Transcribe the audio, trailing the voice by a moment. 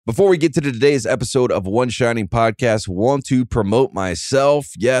Before we get to today's episode of One Shining Podcast, want to promote myself.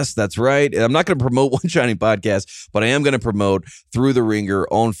 Yes, that's right. I'm not going to promote One Shining Podcast, but I am going to promote Through the Ringer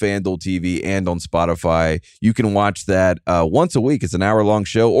on FanDuel TV and on Spotify. You can watch that once a week. It's an hour-long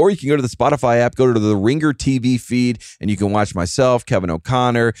show, or you can go to the Spotify app, go to the Ringer TV feed, and you can watch myself, Kevin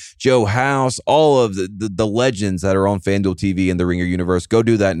O'Connor, Joe House, all of the legends that are on FanDuel TV and the Ringer universe. Go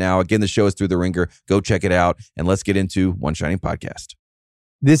do that now. Again, the show is Through the Ringer. Go check it out, and let's get into One Shining Podcast.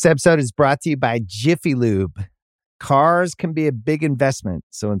 This episode is brought to you by Jiffy Lube. Cars can be a big investment,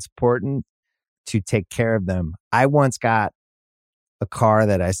 so it's important to take care of them. I once got a car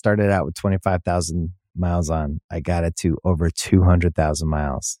that I started out with 25,000 miles on. I got it to over 200,000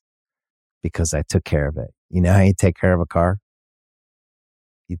 miles because I took care of it. You know how you take care of a car?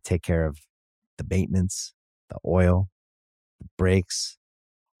 You take care of the maintenance, the oil, the brakes,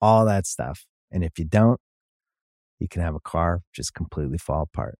 all that stuff. And if you don't, you can have a car just completely fall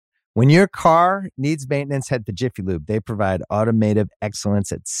apart. When your car needs maintenance, head to Jiffy Lube. They provide automotive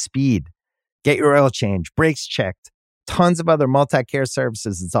excellence at speed. Get your oil change, brakes checked, tons of other multi-care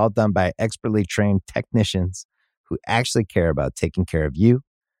services. It's all done by expertly trained technicians who actually care about taking care of you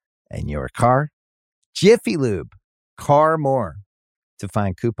and your car. Jiffy Lube, car more. To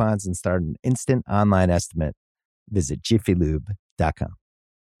find coupons and start an instant online estimate, visit jiffylube.com.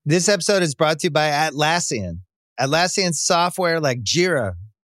 This episode is brought to you by Atlassian. Atlassian software like Jira,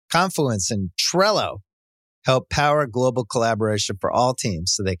 Confluence, and Trello help power global collaboration for all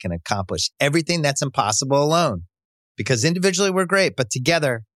teams so they can accomplish everything that's impossible alone. Because individually we're great, but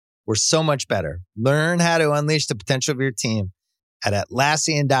together we're so much better. Learn how to unleash the potential of your team at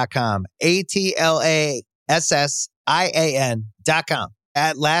Atlassian.com. Atlassian.com.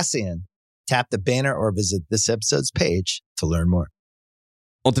 Atlassian. Tap the banner or visit this episode's page to learn more.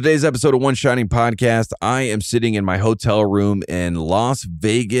 On today's episode of One Shining Podcast, I am sitting in my hotel room in Las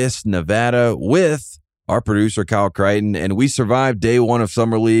Vegas, Nevada with our producer, Kyle Crichton, and we survived day one of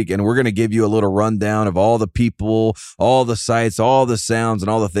Summer League, and we're going to give you a little rundown of all the people, all the sights, all the sounds, and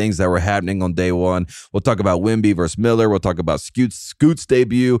all the things that were happening on day one. We'll talk about Wemby versus Miller. We'll talk about Scoot's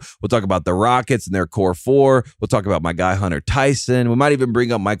debut. We'll talk about the Rockets and their core four. We'll talk about my guy, Hunter Tyson. We might even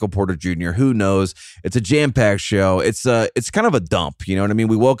bring up Michael Porter Jr. Who knows? It's a jam-packed show. It's kind of a dump, you know what I mean?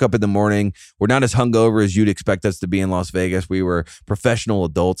 We woke up in the morning. We're not as hungover as you'd expect us to be in Las Vegas. We were professional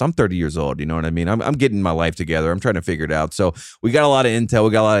adults. I'm 30 years old, you know what I mean? I'm getting my life together. I'm trying to figure it out. So we got a lot of intel. We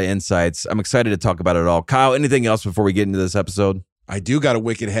got a lot of insights. I'm excited to talk about it all. Kyle, anything else before we get into this episode? I do got a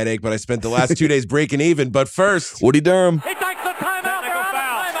wicked headache, but I spent the last 2 days breaking even. But first, Woody Durham. He takes the timeout. Technical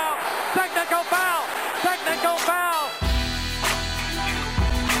foul. Technical foul. Technical foul.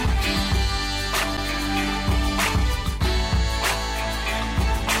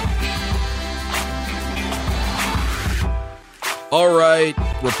 All right,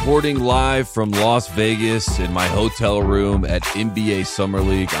 reporting live from Las Vegas in my hotel room at NBA Summer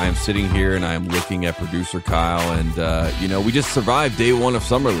League. I am sitting here and I am looking at producer Kyle, and we just survived day one of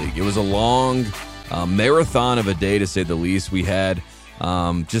Summer League. It was a long marathon of a day, to say the least. We had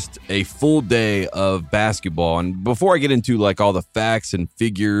just a full day of basketball, and before I get into like all the facts and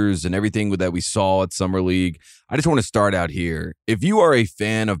figures and everything that we saw at Summer League, I just want to start out here. If you are a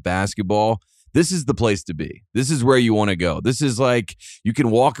fan of basketball, this is the place to be. This is where you want to go. This is like you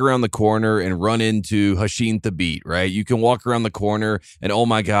can walk around the corner and run into Hasheem Thabeet, right? You can walk around the corner and, oh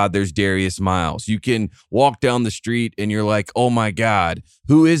my God, there's Darius Miles. You can walk down the street and you're like, oh my God,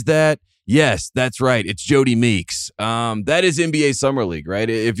 who is that? Yes, that's right. It's Jody Meeks. That is NBA Summer League, right?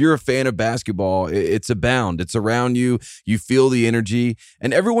 If you're a fan of basketball, it's abound. It's around you. You feel the energy,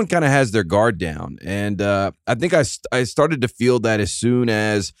 and everyone kind of has their guard down. And I think I started to feel that as soon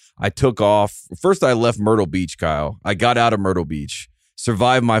as I took off. First, I left Myrtle Beach, Kyle. I got out of Myrtle Beach,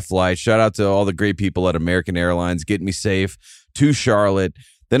 survived my flight. Shout out to all the great people at American Airlines getting me safe to Charlotte.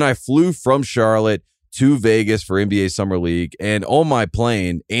 Then I flew from Charlotte to Vegas for NBA Summer League, and on my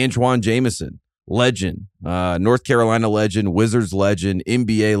plane, Antoine Jameson, legend, North Carolina legend, Wizards legend,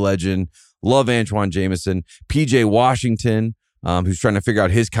 NBA legend, love Antoine Jameson, PJ Washington, who's trying to figure out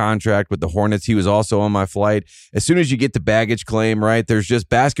his contract with the Hornets. He was also on my flight. As soon as you get to baggage claim, right, there's just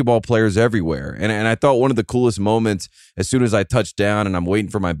basketball players everywhere. And I thought one of the coolest moments, as soon as I touched down and I'm waiting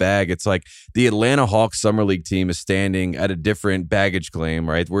for my bag, it's like the Atlanta Hawks Summer League team is standing at a different baggage claim,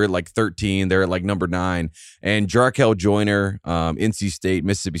 right? We're at like 13. They're at like number 9. And Jarkel Joyner, NC State,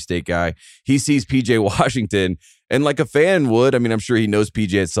 Mississippi State guy, he sees PJ Washington. And like a fan would, I mean, I'm sure he knows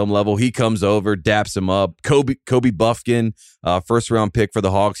PJ at some level. He comes over, daps him up. Kobe Buffkin, first round pick for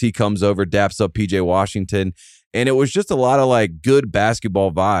the Hawks. He comes over, daps up PJ Washington. And it was just a lot of like good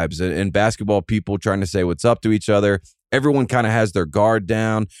basketball vibes and basketball people trying to say what's up to each other. Everyone kind of has their guard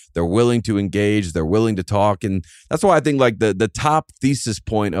down. They're willing to engage. They're willing to talk. And that's why I think like the top thesis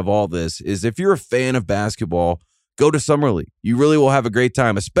point of all this is if you're a fan of basketball, go to Summer League. You really will have a great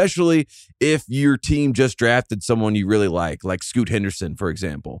time, especially if your team just drafted someone you really like Scoot Henderson, for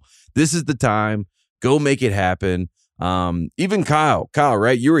example. This is the time. Go make it happen. Even Kyle,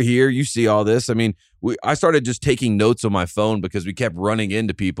 right? You were here. You see all this. I mean, I started just taking notes on my phone because we kept running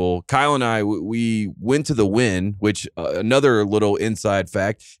into people. Kyle and I, we went to the Wynn, which another little inside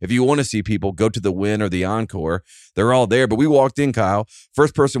fact. If you want to see people, go to the Wynn or the Encore. They're all there. But we walked in, Kyle.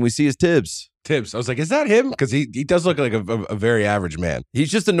 First person we see is Tibbs. I was like, is that him? Because he does look like a very average man. He's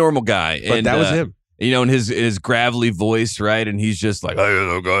just a normal guy. But that was him. You know, in his gravelly voice, right? And he's just like,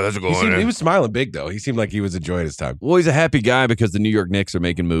 hey, how's it going? He was smiling big, though. He seemed like he was enjoying his time. Well, he's a happy guy because the New York Knicks are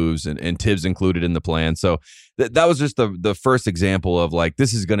making moves and Tibbs included in the plan. So that was just the first example of like,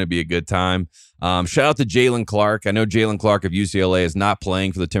 this is going to be a good time. Shout out to Jalen Clark. I know Jalen Clark of UCLA is not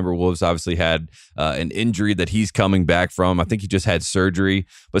playing for the Timberwolves. Obviously had an injury that he's coming back from. I think he just had surgery,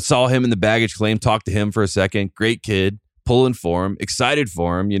 but saw him in the baggage claim, talked to him for a second. Great kid. Pulling for him, excited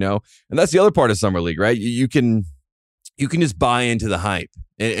for him, you know, and that's the other part of Summer League, right? You can just buy into the hype,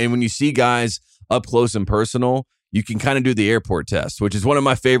 and when you see guys up close and personal, you can kind of do the airport test, which is one of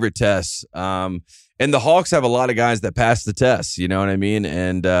my favorite tests. And the Hawks have a lot of guys that pass the test, you know what I mean?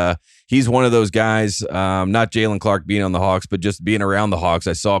 And he's one of those guys. Not Jalen Clark being on the Hawks, but just being around the Hawks.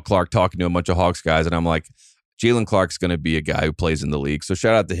 I saw Clark talking to a bunch of Hawks guys, and I'm like, Jalen Clark's going to be a guy who plays in the league. So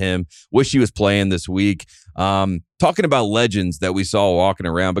shout out to him. Wish he was playing this week. Talking about legends that we saw walking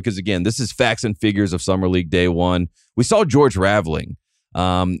around, because again, this is facts and figures of Summer League Day 1. We saw George Raveling.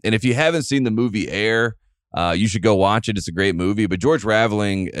 And if you haven't seen the movie Air, you should go watch it. It's a great movie. But George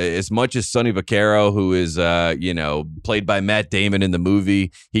Raveling, as much as Sonny Vaccaro, who is, played by Matt Damon in the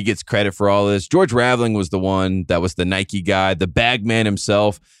movie, he gets credit for all this. George Raveling was the one that was the Nike guy, the bag man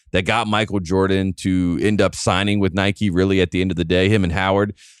himself that got Michael Jordan to end up signing with Nike really at the end of the day, him and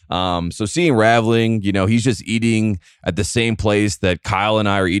Howard. So seeing Raveling, you know, he's just eating at the same place that Kyle and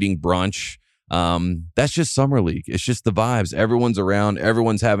I are eating brunch. That's just Summer League. It's just the vibes. Everyone's around.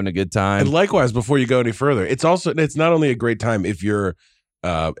 Everyone's having a good time. And likewise, before you go any further, it's not only a great time if you're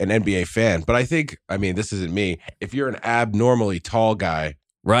an NBA fan, but this isn't me. If you're an abnormally tall guy,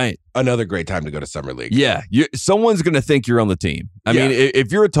 right, another great time to go to Summer League. Yeah, someone's going to think you're on the team. I mean,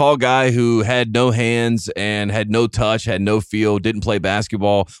 if you're a tall guy who had no hands and had no touch, had no feel, didn't play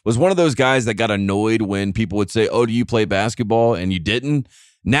basketball, was one of those guys that got annoyed when people would say, oh, do you play basketball? And you didn't.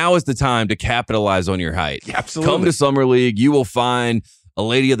 Now is the time to capitalize on your height. Yeah, absolutely. Come to Summer League. You will find a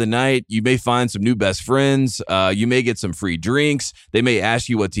lady of the night. You may find some new best friends. You may get some free drinks. They may ask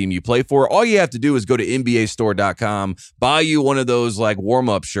you what team you play for. All you have to do is go to NBAstore.com, buy you one of those like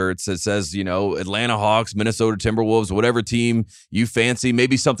warm-up shirts that says, you know, Atlanta Hawks, Minnesota Timberwolves, whatever team you fancy.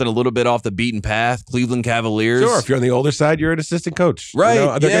 Maybe something a little bit off the beaten path, Cleveland Cavaliers. Sure, if you're on the older side, you're an assistant coach. Right. You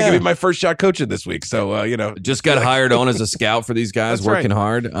know, they're going to give me my first shot coaching this week. So, Just got hired on as a scout for these guys, working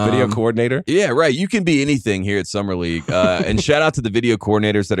hard. Video coordinator. Yeah, right. You can be anything here at Summer League. And shout out to the video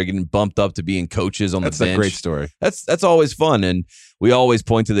coordinators that are getting bumped up to being coaches on the bench. That's a great story. That's always fun. And we always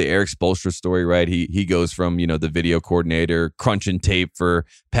point to the Eric Spoelstra story, right? He goes from, you know, the video coordinator crunching tape for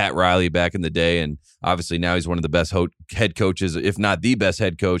Pat Riley back in the day. And obviously now he's one of the best head coaches, if not the best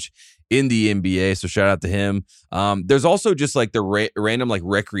head coach in the NBA. So shout out to him. There's also just like the random like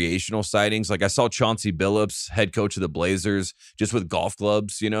recreational sightings. Like I saw Chauncey Billups, head coach of the Blazers, just with golf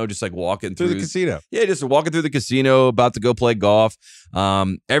clubs, you know, just like walking through the casino. Yeah, just walking through the casino, about to go play golf.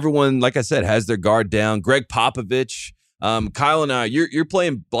 Everyone, like I said, has their guard down. Greg Popovich, Kyle and I, you're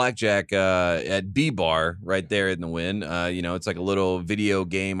playing blackjack at B Bar right there in the Wynn. It's like a little video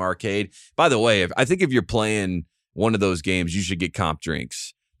game arcade. By the way, I think if you're playing one of those games, you should get comp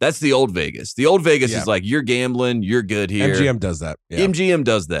drinks. That's the old Vegas. The old Vegas is like, you're gambling, you're good here. MGM does that. Yeah. MGM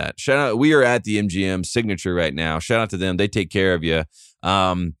does that. Shout out. We are at the MGM signature right now. Shout out to them. They take care of you.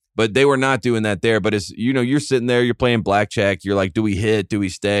 But they were not doing that there. But it's, you know, you're sitting there, you're playing blackjack. You're like, do we hit? Do we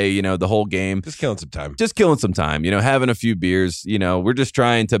stay? You know, the whole game. Just killing some time. You know, having a few beers. You know, we're just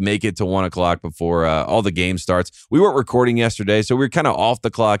trying to make it to 1 o'clock before all the game starts. We weren't recording yesterday, so we were kind of off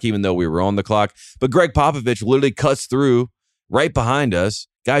the clock, even though we were on the clock. But Greg Popovich literally cuts through right behind us.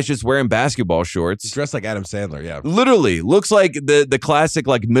 Guy's just wearing basketball shorts. He's dressed like Adam Sandler, yeah. Literally. Looks like the classic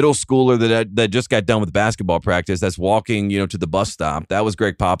like middle schooler that just got done with basketball practice that's walking, you know, to the bus stop. That was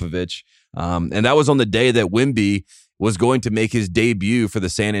Greg Popovich. And that was on the day that Wemby was going to make his debut for the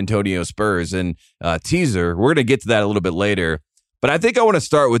San Antonio Spurs. And teaser, we're going to get to that a little bit later. But I think I want to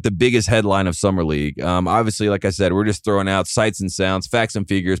start with the biggest headline of Summer League. Obviously, like I said, we're just throwing out sights and sounds, facts and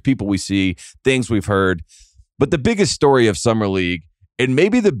figures, people we see, things we've heard. But the biggest story of Summer League, and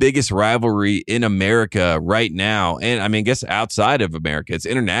maybe the biggest rivalry in America right now, and I mean, I guess outside of America, it's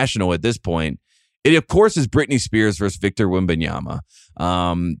international at this point. It, of course, is Britney Spears versus Victor Wembanyama.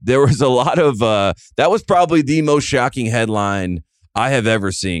 There was a lot of that was probably the most shocking headline I have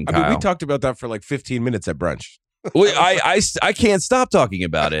ever seen, Kyle. I mean, we talked about that for like 15 minutes at brunch. Well, I can't stop talking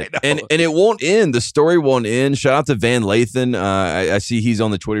about it, and it won't end. The story won't end. Shout out to Van Lathan. I see he's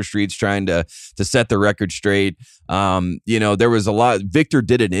on the Twitter streets trying to set the record straight. There was a lot. Victor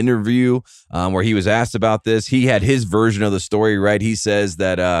did an interview where he was asked about this. He had his version of the story, right? He says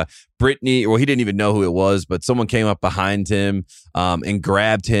that Britney, well, he didn't even know who it was, but someone came up behind him and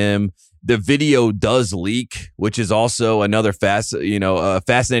grabbed him. The video does leak, which is also another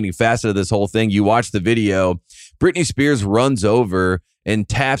fascinating facet of this whole thing. You watch the video, Britney Spears runs over and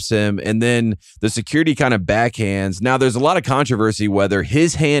taps him, and then the security kind of backhands. Now, there's a lot of controversy whether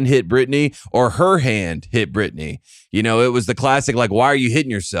his hand hit Britney or her hand hit Britney. You know, it was the classic, like, why are you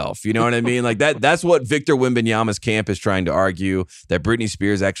hitting yourself? You know what I mean? Like, that's what Victor Wembanyama's camp is trying to argue, that Britney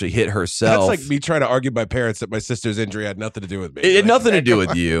Spears actually hit herself. That's like me trying to argue with my parents that my sister's injury had nothing to do with me. It had nothing to do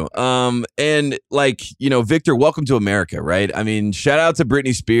with you. And like, Victor, welcome to America, right? I mean, shout out to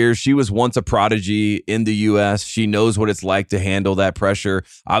Britney Spears. She was once a prodigy in the U.S. She knows what it's like to handle that pressure.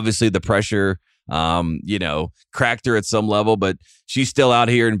 Obviously, the pressure, cracked her at some level, but she's still out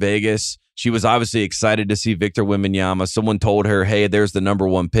here in Vegas. She was obviously excited to see Victor Wembanyama. Someone told her, hey, there's the number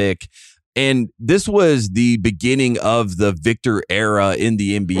one pick. And this was the beginning of the Victor era in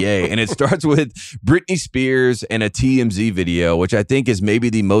the NBA. And it starts with Britney Spears and a TMZ video, which I think is maybe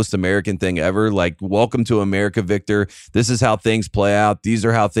the most American thing ever. Like, welcome to America, Victor. This is how things play out. These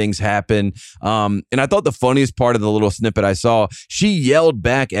are how things happen. And I thought the funniest part of the little snippet I saw, she yelled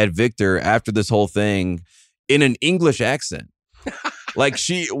back at Victor after this whole thing in an English accent. Like,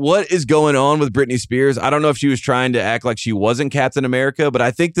 what is going on with Britney Spears? I don't know if she was trying to act like she wasn't Captain America, but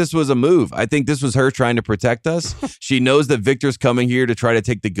I think this was a move. I think this was her trying to protect us. She knows that Victor's coming here to try to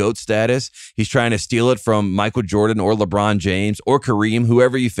take the GOAT status. He's trying to steal it from Michael Jordan or LeBron James or Kareem,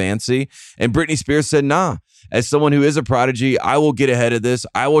 whoever you fancy. And Britney Spears said, nah. As someone who is a prodigy, I will get ahead of this.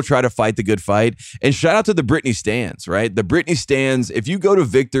 I will try to fight the good fight. And shout out to the Britney stans, right? The Britney stans, if you go to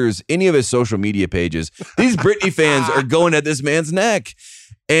Victor's, any of his social media pages, these Britney fans are going at this man's neck.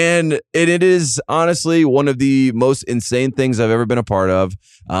 And it is honestly one of the most insane things I've ever been a part of.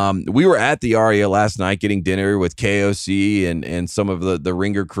 We were at the Aria last night getting dinner with KOC and some of the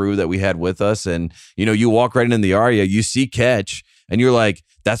Ringer crew that we had with us. And, you walk right in the Aria, you see Catch, and you're like,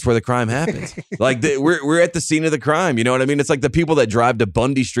 that's where the crime happens. Like, we're at the scene of the crime. You know what I mean? It's like the people that drive to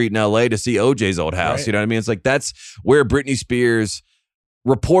Bundy Street in L.A. to see OJ's old house. Right. You know what I mean? It's like that's where Britney Spears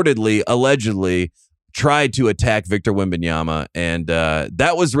reportedly, allegedly, tried to attack Victor Wembanyama, and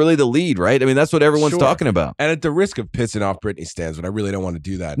that was really the lead, right? I mean, that's what everyone's talking about. And at the risk of pissing off Britney stans, but I really don't want to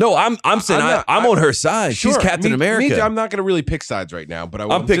do that. No, I'm saying I'm on her side. Sure, she's Captain America. I'm not going to really pick sides right now, but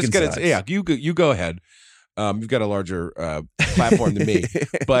I'm picking sides. Yeah, you go ahead. You've got a larger platform than me,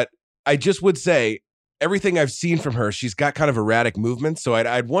 but I just would say everything I've seen from her, she's got kind of erratic movements. So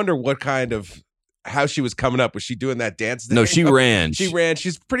I'd wonder what kind of how she was coming up. Was she doing that dance? No, she ran. She ran.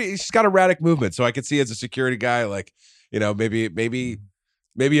 She's got erratic movement. So I could see as a security guy, like, maybe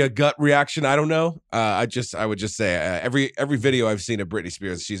a gut reaction. I don't know. I would just say every video I've seen of Britney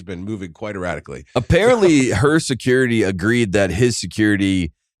Spears, she's been moving quite erratically. Apparently, her security agreed that his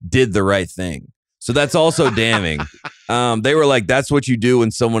security did the right thing. So that's also damning. They were like, that's what you do when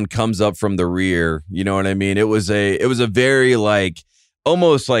someone comes up from the rear. You know what I mean? It was a very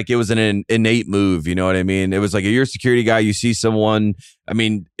almost like it was an innate move. You know what I mean? It was like, you're a security guy. You see someone. I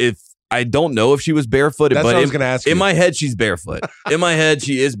mean, I don't know if she was barefooted, that's but what I was going to ask you. In my head, she's barefoot. In my head,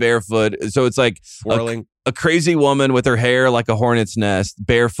 she is barefoot. So it's like a crazy woman with her hair like a hornet's nest,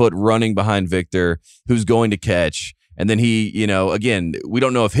 barefoot, running behind Victor, who's going to catch. And then he, again, we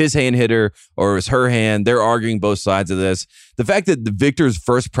don't know if his hand hit her or it was her hand. They're arguing both sides of this. The fact that Victor's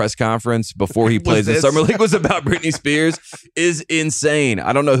first press conference before he plays in Summer League was about Britney Spears is insane.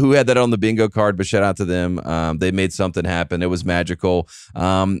 I don't know who had that on the bingo card, but shout out to them. They made something happen. It was magical.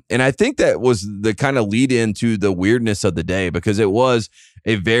 And I think that was the kind of lead into the weirdness of the day, because it was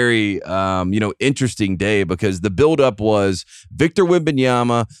a very, interesting day, because the buildup was Victor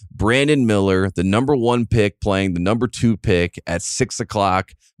Wembanyama, Brandon Miller, the number 1 pick playing the number 2 pick at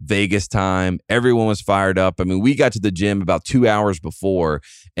 6:00 Vegas time. Everyone was fired up. I mean, we got to the gym about 2 hours before,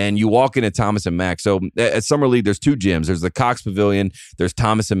 and you walk into Thomas and Mack. So at Summer League, there's 2 gyms. There's the Cox Pavilion. There's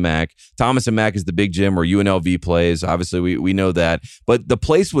Thomas and Mack. Thomas and Mack is the big gym where UNLV plays. Obviously, we know that. But the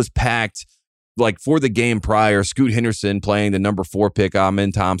place was packed like for the game prior, Scoot Henderson playing the number 4 pick,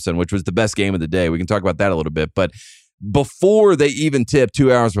 Amin Thompson, which was the best game of the day. We can talk about that a little bit. But before they even tip,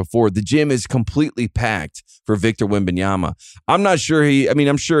 2 hours before, the gym is completely packed for Victor Wembanyama. I'm not sure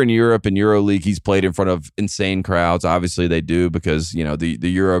I'm sure in Europe and EuroLeague he's played in front of insane crowds. Obviously they do because, the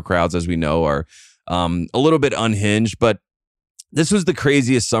Euro crowds, as we know, are a little bit unhinged. But this was the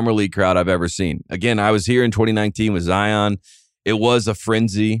craziest Summer League crowd I've ever seen. Again, I was here in 2019 with Zion. It was a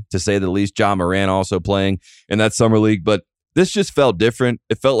frenzy, to say the least. Ja Morant also playing in that Summer League. But this just felt different.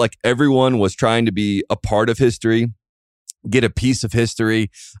 It felt like everyone was trying to be a part of history, get a piece of history.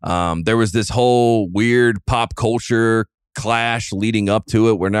 There was this whole weird pop culture clash leading up to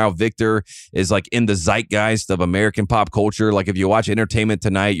it where now Victor is like in the zeitgeist of American pop culture. Like if you watch Entertainment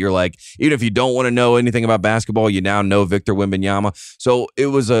Tonight, you're like, even if you don't want to know anything about basketball, you now know Victor Wembanyama. So it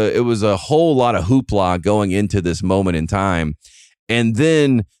was a whole lot of hoopla going into this moment in time. And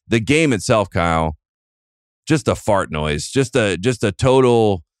then the game itself, Kyle, just a fart noise, just a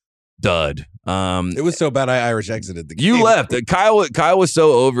total dud. It was so bad I Irish exited the game. You left. Kyle was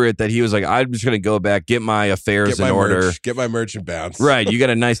so over it that he was like, I'm just going to go back, get my affairs in order. Get my merch and bounce. Right. You got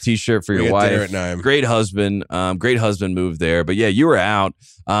a nice t-shirt for your wife. Dinner at 9. Great husband move there. But yeah, you were out.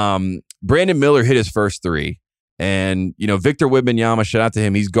 Brandon Miller hit his first 3. And, Victor Wembanyama, shout out to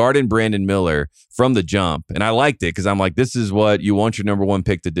him. He's guarding Brandon Miller from the jump. And I liked it because I'm like, this is what you want your number 1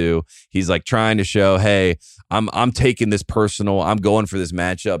 pick to do. He's like trying to show, hey, I'm taking this personal. I'm going for this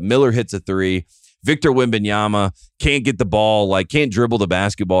matchup. Miller hits a 3. Victor Wembanyama can't get the ball, can't dribble the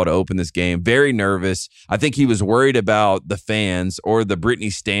basketball to open this game. Very nervous. I think he was worried about the fans or the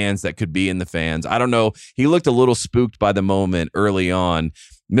Britney stans that could be in the fans. I don't know. He looked a little spooked by the moment early on.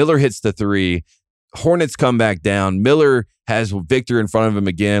 Miller hits the 3. Hornets come back down. Miller has Victor in front of him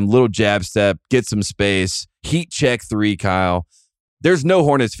again. Little jab step, gets some space. Heat check 3, Kyle. There's no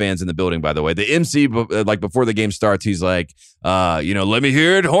Hornets fans in the building, by the way. The MC, before the game starts, he's like, let me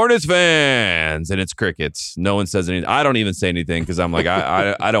hear it, Hornets fans. And it's crickets. No one says anything. I don't even say anything because I'm like,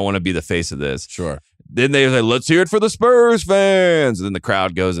 I don't want to be the face of this. Sure. Then they say, let's hear it for the Spurs fans. And then the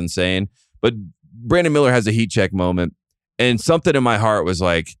crowd goes insane. But Brandon Miller has a heat check moment. And something in my heart was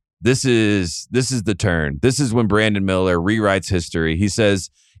like, This is the turn. This is when Brandon Miller rewrites history. He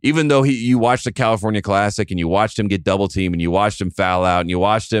says, even though you watched the California Classic and you watched him get double teamed and you watched him foul out and you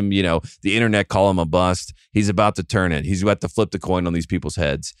watched him, the internet call him a bust, he's about to turn it. He's about to flip the coin on these people's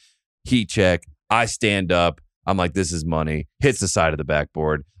heads. Heat check. I stand up. I'm like, this is money. Hits the side of the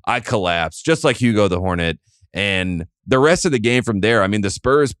backboard. I collapse, just like Hugo the Hornet. And the rest of the game from there, the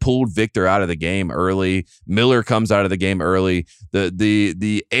Spurs pulled Victor out of the game early. Miller comes out of the game early.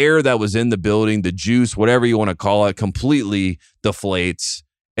 The air that was in the building, the juice, whatever you want to call it, completely deflates.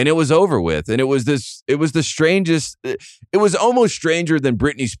 And it was over with. And it was the strangest. It was almost stranger than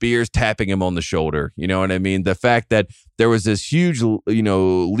Britney Spears tapping him on the shoulder. You know what I mean? The fact that there was this huge,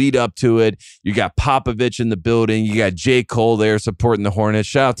 lead up to it. You got Popovich in the building. You got J. Cole there supporting the Hornets.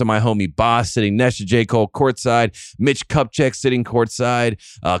 Shout out to my homie Boss sitting next to J. Cole courtside. Mitch Kupchak sitting courtside.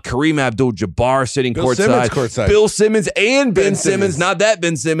 Kareem Abdul-Jabbar sitting courtside. Bill Simmons and Ben Simmons. Not that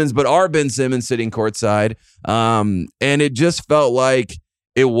Ben Simmons, but our Ben Simmons sitting courtside. And it just felt like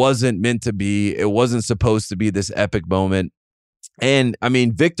it wasn't meant to be. It wasn't supposed to be this epic moment. And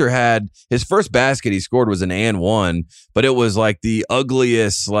Victor had his first basket he scored was an and one, but it was like the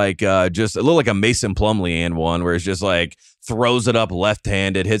ugliest, just a little like a Mason Plumlee and one, where it's just like throws it up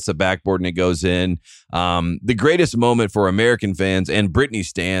left-handed, hits the backboard, and it goes in. The greatest moment for American fans and Britney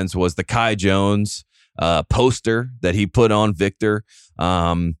stans was the Kai Jones poster that he put on Victor.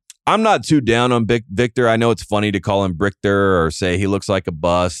 I'm not too down on Victor. I know it's funny to call him Brichter or say he looks like a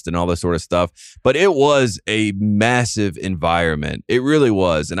bust and all this sort of stuff, but it was a massive environment. It really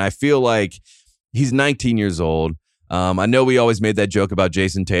was. And I feel like he's 19 years old. I know we always made that joke about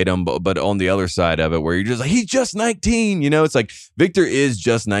Jason Tatum, but on the other side of it, where you're just like, he's just 19, it's like Victor is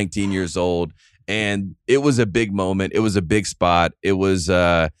just 19 years old. And it was a big moment. It was a big spot. It was,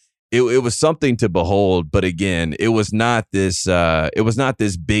 It was something to behold, but again, it was not this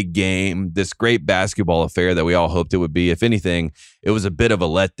big game, this great basketball affair that we all hoped it would be. If anything, it was a bit of a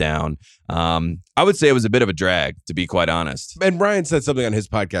letdown. I would say it was a bit of a drag, to be quite honest. And Brian said something on his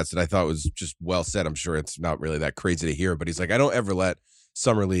podcast that I thought was just well said. I'm sure it's not really that crazy to hear, but he's like, I don't ever let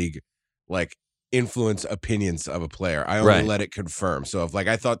Summer League influence opinions of a player. I only let it confirm. So if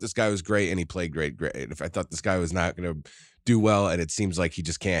I thought this guy was great and he played great. If I thought this guy was not going to do well and it seems like he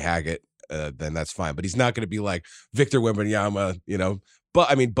just can't hack it, then that's fine. But he's not going to be like Victor Wembanyama, But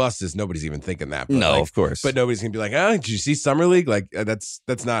I mean, bust is nobody's even thinking that. But No, like, of course. But nobody's gonna be like, did you see Summer League? Like that's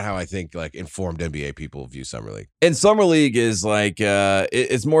not how I think like informed NBA people view Summer League. And Summer League is like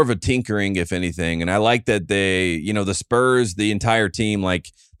it's more of a tinkering, if anything. And I like that they, the Spurs, the entire team, like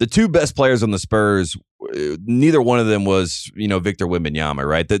the two best players on the Spurs, neither one of them was, Victor Wembanyama,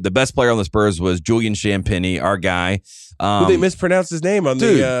 right? The best player on the Spurs was Julian Champagnie, our guy. Who they mispronounced his name on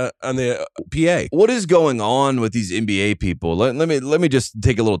the PA. What is going on with these NBA people? Let me just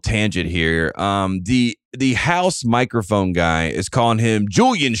take a little tangent here. The house microphone guy is calling him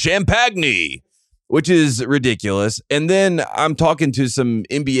Julian Champagnie, which is ridiculous. And then I'm talking to some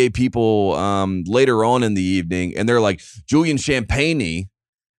NBA people later on in the evening, and they're like, Julian Champagnie.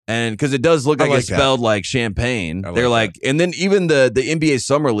 And because it does look like it's spelled like champagne. They're like, and then even the NBA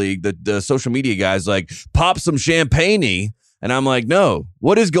Summer League, the social media guys like, pop some champagne. And I'm like, no,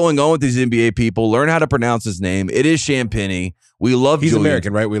 what is going on with these NBA people? Learn how to pronounce his name. It is Champagnie. We love He's Julian.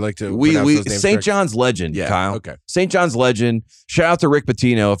 American, right? We like to pronounce those names St. correct. John's legend, Yeah, Kyle. okay. St. John's legend. Shout out to Rick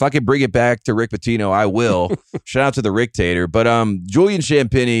Pitino. If I could bring it back to Rick Pitino, I will. Shout out to the Ricktator. But Julian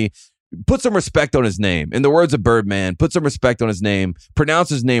Champagnie, put some respect on his name. In the words of Birdman, put some respect on his name. Pronounce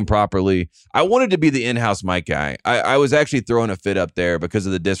his name properly. I wanted to be the in-house mic guy. I was actually throwing a fit up there because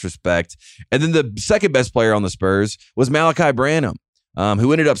of the disrespect. And then the second best player on the Spurs was Malachi Branham,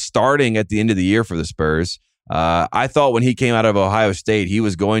 who ended up starting at the end of the year for the Spurs. I thought when he came out of Ohio State, he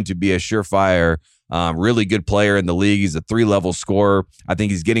was going to be a surefire, really good player in the league. He's a 3-level scorer. I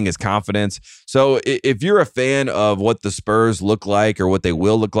think he's getting his confidence. So if you're a fan of what the Spurs look like or what they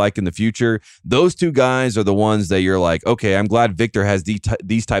will look like in the future, those two guys are the ones that you're like, okay, I'm glad Victor has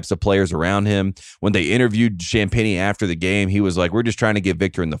these types of players around him. When they interviewed Champagnie after the game, he was like, we're just trying to get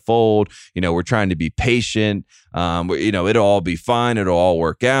Victor in the fold. We're trying to be patient. It'll all be fine. It'll all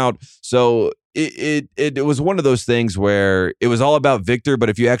work out. So it was one of those things where it was all about Victor, but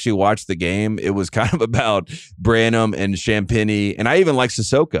if you actually watch the game, it was kind of about Branham and Champagnie, and I even like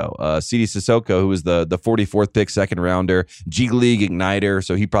Sissoko, CD Sissoko, who was the 44th pick, second rounder, G League igniter,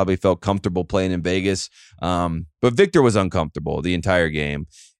 so he probably felt comfortable playing in Vegas. But Victor was uncomfortable the entire game.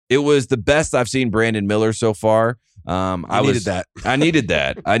 It was the best I've seen Brandon Miller so far. I needed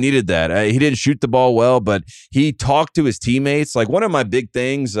that. He didn't shoot the ball well, but he talked to his teammates. Like one of my big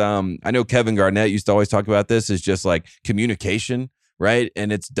things, I know Kevin Garnett used to always talk about this, is just like communication, right?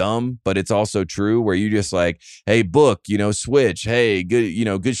 And it's dumb, but it's also true, where you just like, hey, book, switch, hey,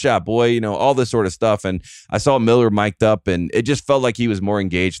 good shot, boy, all this sort of stuff. And I saw Miller mic'd up, and it just felt like he was more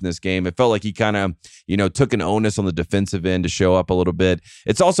engaged in this game. It felt like he kind of, took an onus on the defensive end to show up a little bit.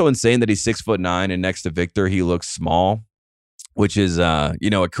 It's also insane that he's 6'9", and next to Victor, he looks small, which is, a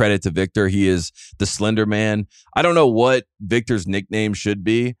credit to Victor. He is the slender man. I don't know what Victor's nickname should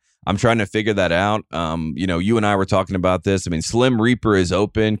be. I'm trying to figure that out. You and I were talking about this. I mean, Slim Reaper is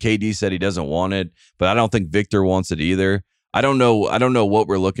open. KD said he doesn't want it, but I don't think Victor wants it either. I don't know what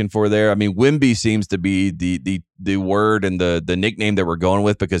we're looking for there. I mean, Wemby seems to be the word and the nickname that we're going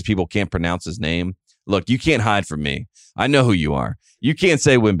with because people can't pronounce his name. Look, you can't hide from me. I know who you are. You can't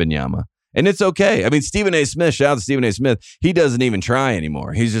say Wembanyama. And it's okay. I mean, Stephen A. Smith, shout out to Stephen A. Smith. He doesn't even try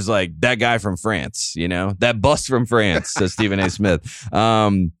anymore. He's just like, that guy from France, that bus from France, says Stephen A. Smith.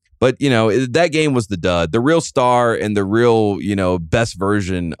 But, that game was the dud. The real star and the real, best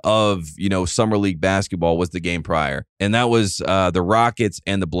version of, Summer League basketball was the game prior. And that was the Rockets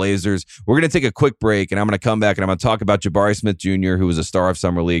and the Blazers. We're going to take a quick break, and I'm going to come back, and I'm going to talk about Jabari Smith Jr., who was a star of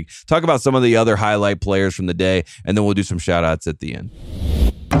Summer League, talk about some of the other highlight players from the day, and then we'll do some shout-outs at the end.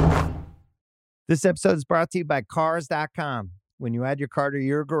 This episode is brought to you by Cars.com. When you add your car to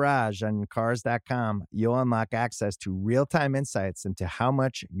your garage on Cars.com, you'll unlock access to real-time insights into how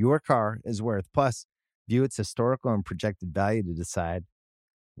much your car is worth. Plus, view its historical and projected value to decide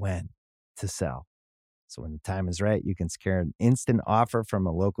when to sell. So when the time is right, you can secure an instant offer from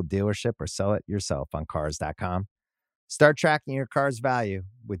a local dealership or sell it yourself on Cars.com. Start tracking your car's value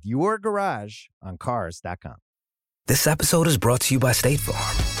with your garage on Cars.com. This episode is brought to you by State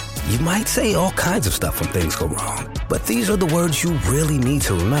Farm. You might say all kinds of stuff when things go wrong, but these are the words you really need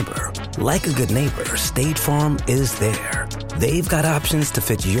to remember. Like a good neighbor, State Farm is there. They've got options to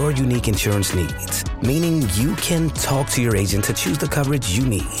fit your unique insurance needs, meaning you can talk to your agent to choose the coverage you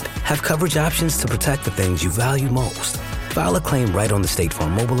need, have coverage options to protect the things you value most, file a claim right on the State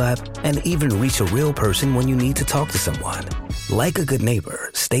Farm mobile app, and even reach a real person when you need to talk to someone. Like a good neighbor,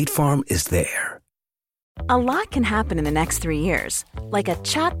 State Farm is there. A lot can happen in the next 3 years. Like a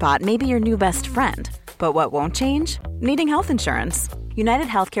chatbot may be your new best friend. But what won't change? Needing health insurance. United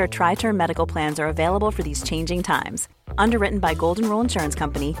Healthcare Tri-Term Medical Plans are available for these changing times. Underwritten by Golden Rule Insurance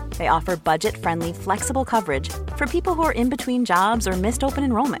Company, they offer budget-friendly, flexible coverage for people who are in between jobs or missed open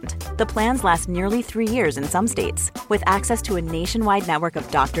enrollment. The plans last nearly 3 years in some states, with access to a nationwide network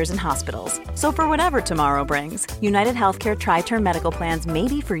of doctors and hospitals. So for whatever tomorrow brings, United Healthcare Tri-Term Medical Plans may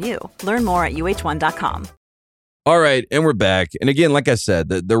be for you. Learn more at uh1.com. All right, and we're back. And again, like I said,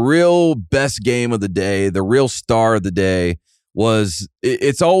 the real best game of the day, the real star of the day was,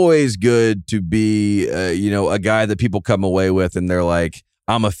 it's always good to be, a guy that people come away with and they're like,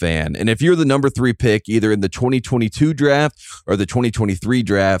 I'm a fan. And if you're the number 3 pick, either in the 2022 draft or the 2023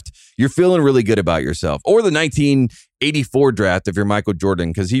 draft, you're feeling really good about yourself. Or the 1984 draft if you're Michael Jordan,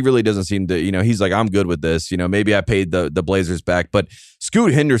 because he really doesn't seem to, he's like, I'm good with this. Maybe I paid the Blazers back. But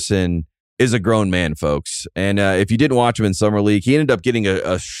Scoot Henderson is a grown man, folks. And if you didn't watch him in Summer League, he ended up getting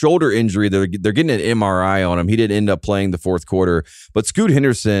a shoulder injury. They're getting an MRI on him. He didn't end up playing the fourth quarter. But Scoot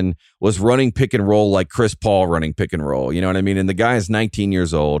Henderson was running pick and roll like Chris Paul running pick and roll. You know what I mean? And the guy is 19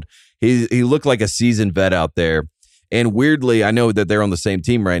 years old. He looked like a seasoned vet out there. And weirdly, I know that they're on the same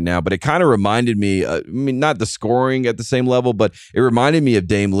team right now, but it kind of reminded me, not the scoring at the same level, but it reminded me of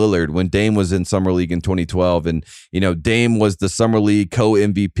Dame Lillard when Dame was in Summer League in 2012. And, Dame was the Summer League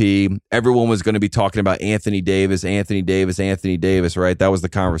co-MVP. Everyone was going to be talking about Anthony Davis, right? That was the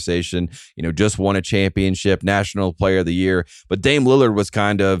conversation. Just won a championship, National Player of the Year. But Dame Lillard was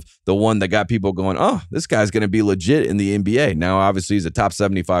kind of the one that got people going, oh, this guy's going to be legit in the NBA. Now, obviously, he's a top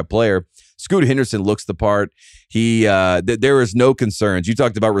 75 player. Scoot Henderson looks the part. There is no concerns. You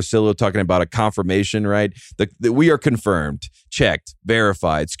talked about Russillo talking about a confirmation, right? We are confirmed, checked,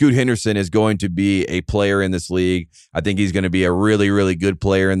 verified. Scoot Henderson is going to be a player in this league. I think he's going to be a really, really good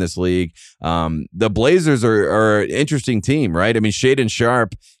player in this league. The Blazers are an interesting team, right? I mean, Shaedon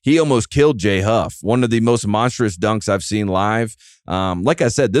Sharpe, he almost killed Jay Huff, one of the most monstrous dunks I've seen live. Like I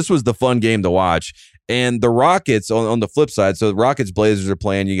said, this was the fun game to watch. And the Rockets, on the flip side, so the Rockets-Blazers are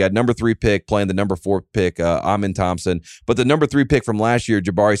playing. You got number 3 pick playing the number 4 pick, Amin Thompson. But the number 3 pick from last year,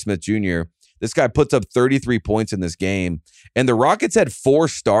 Jabari Smith Jr., this guy puts up 33 points in this game. And the Rockets had 4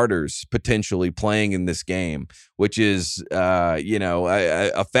 starters potentially playing in this game, which is,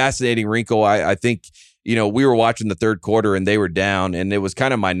 a fascinating wrinkle. I think, we were watching the third quarter and they were down, and it was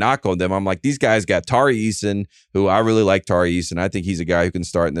kind of my knock on them. I'm like, these guys got Tari Eason, who I really like Tari Eason. I think he's a guy who can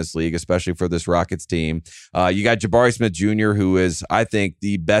start in this league, especially for this Rockets team. You got Jabari Smith Jr., who is, I think,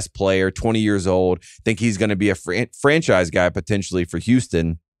 the best player, 20 years old. I think he's going to be a franchise guy potentially for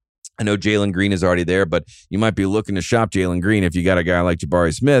Houston. I know Jalen Green is already there, but you might be looking to shop Jalen Green if you got a guy like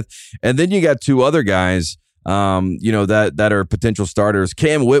Jabari Smith. And then you got 2 other guys, that are potential starters.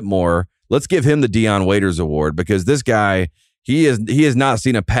 Cam Whitmore, let's give him the Deion Waiters Award, because this guy, he has not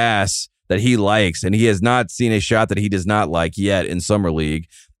seen a pass that he likes, and he has not seen a shot that he does not like yet in Summer League.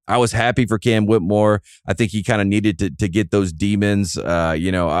 I was happy for Cam Whitmore. I think he kind of needed to get those demons,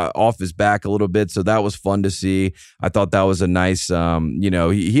 off his back a little bit. So that was fun to see. I thought that was a nice,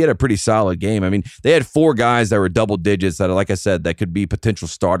 he had a pretty solid game. I mean, they had 4 guys that were double digits that, like I said, that could be potential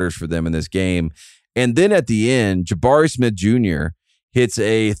starters for them in this game. And then at the end, Jabari Smith Jr. hits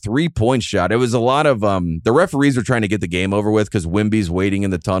a 3-point shot. It was a lot of the referees were trying to get the game over with because Wemby's waiting in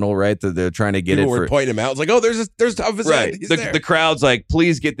the tunnel, right? They're trying to get People were pointing him out. It's like, oh, there's top of his right. head. The crowd's like,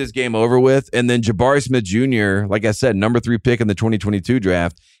 please get this game over with. And then Jabari Smith Jr., like I said, number 3 pick in the 2022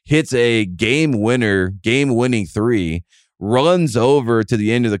 draft, hits a game-winning 3, runs over to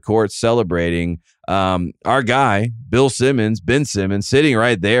the end of the court celebrating. Our guy, Ben Simmons, sitting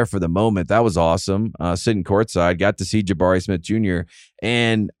right there for the moment. That was awesome. Sitting courtside, got to see Jabari Smith Jr.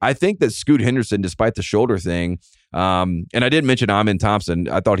 And I think that Scoot Henderson, despite the shoulder thing, and I did mention Amin Thompson.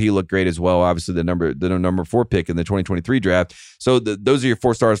 I thought he looked great as well. Obviously, the number 4 pick in the 2023 draft. So those are your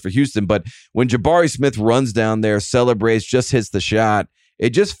 4 stars for Houston. But when Jabari Smith runs down there, celebrates, just hits the shot, it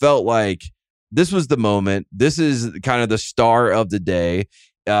just felt like this was the moment. This is kind of the star of the day.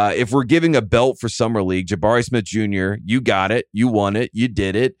 If we're giving a belt for Summer League, Jabari Smith Jr., you got it. You won it. You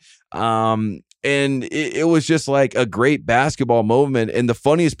did it. And it was just like a great basketball moment. And the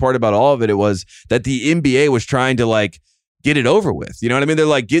funniest part about all of it was that the NBA was trying to get it over with. You know what I mean? They're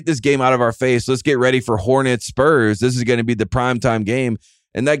like, get this game out of our face. Let's get ready for Hornets Spurs. This is going to be the primetime game.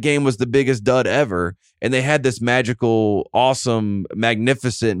 And that game was the biggest dud ever. And they had this magical, awesome,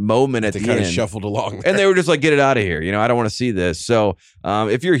 magnificent moment at the end. They kind of shuffled along there. And they were just like, get it out of here. I don't want to see this. So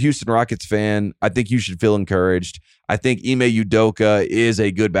if you're a Houston Rockets fan, I think you should feel encouraged. I think Ime Udoka is a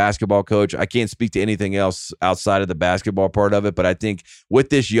good basketball coach. I can't speak to anything else outside of the basketball part of it. But I think with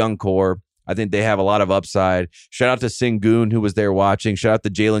this young core, I think they have a lot of upside. Shout out to Sengun, who was there watching. Shout out to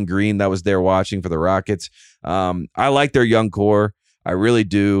Jalen Green that was there watching for the Rockets. I like their young core. I really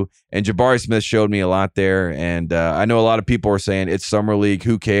do. And Jabari Smith showed me a lot there. And I know a lot of people are saying it's Summer League.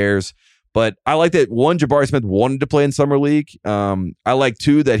 Who cares? But I like that, one, Jabari Smith wanted to play in Summer League. I like,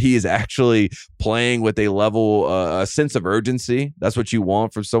 two, that he is actually playing with a level, a sense of urgency. That's what you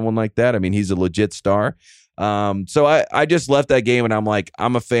want from someone like that. I mean, he's a legit star. So I just left that game and I'm like,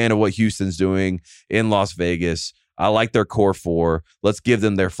 I'm a fan of what Houston's doing in Las Vegas. I like their core four. Let's give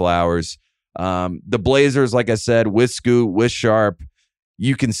them their flowers. The Blazers, like I said, with Scoot, with Sharp,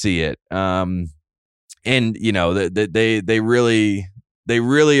 you can see it. And you know, they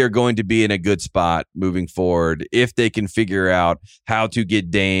really are going to be in a good spot moving forward if they can figure out how to get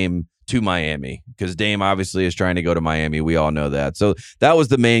Dame to Miami, because Dame obviously is trying to go to Miami. We all know that. So that was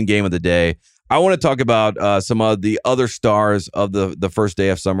the main game of the day. I want to talk about some of the other stars of the first day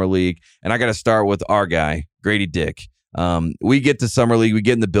of Summer League, and I got to start with our guy, Grady Dick. We get to Summer League. We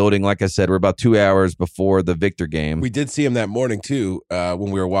get in the building. Like I said, we're about 2 hours before the Victor game. We did see him that morning, too,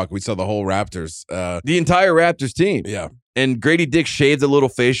 when we were walking. We saw the whole Raptors. The entire Raptors team. Yeah. And Grady Dick shaved the little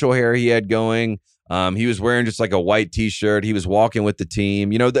facial hair he had going. He was wearing just like a white T-shirt. He was walking with the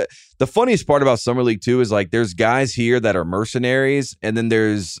team. You know, the funniest part about Summer League, too, is like there's guys here that are mercenaries, and then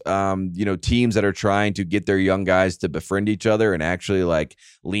there's, teams that are trying to get their young guys to befriend each other and actually like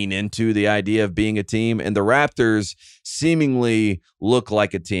lean into the idea of being a team. And the Raptors seemingly look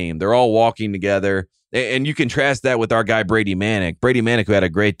like a team. They're all walking together. And you contrast that with our guy, Brady Manick. Brady Manick, who had a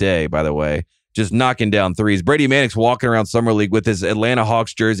great day, by the way. Just knocking down threes. Brady Manick's walking around Summer League with his Atlanta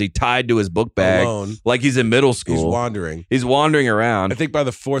Hawks jersey tied to his book bag, alone, like he's in middle school. He's wandering around. I think by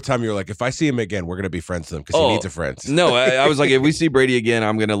the fourth time you're like, if I see him again, we're going to be friends with him because he needs a friend. No, I was like, if we see Brady again,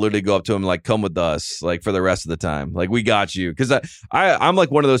 I'm going to literally go up to him like, come with us, like for the rest of the time. Like, we got you. Because I'm like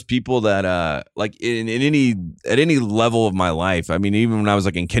one of those people that like at any level of my life, I mean, even when I was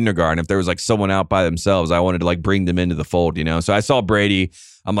like in kindergarten, if there was like someone out by themselves, I wanted to like bring them into the fold, you know? So I saw Brady.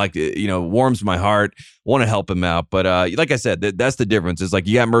 I'm like, warms my heart, want to help him out. But like I said, that's the difference. It's like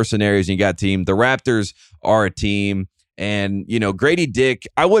you got mercenaries and you got team. The Raptors are a team. And, Grady Dick,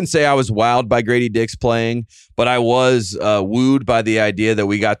 I wouldn't say I was wowed by Grady Dick's playing, but I was wooed by the idea that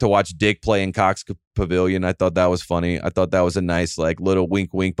we got to watch Dick play in Cox Pavilion. I thought that was funny. I thought that was a nice, like, little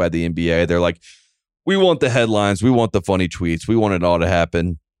wink, wink by the NBA. They're like, we want the headlines. We want the funny tweets. We want it all to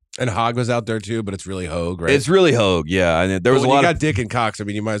happen. And Hogg was out there too, but it's really Hogue, right? It's really Hogue, yeah. And there was a lot. You got Dick and Cox. I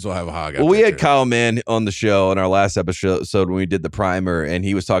mean, you might as well have a Hogg. Well, we had Kyle Mann on the show in our last episode when we did the primer, and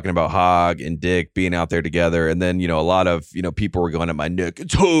he was talking about Hogg and Dick being out there together. And then a lot of people were going at my neck.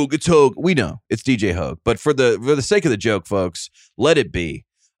 It's Hogue. It's Hogue. We know it's DJ Hogue, but for the sake of the joke, folks, let it be.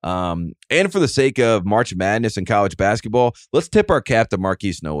 And for the sake of March Madness and college basketball, let's tip our cap to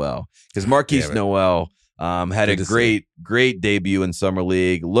Marquise Noel, because Marquise Noel had a great debut in Summer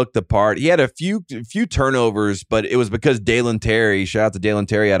League, looked the part. He had a few turnovers, but it was because Dalen Terry, shout out to Dalen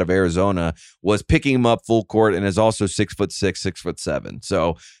Terry out of Arizona, was picking him up full court and is also 6'6", 6'7".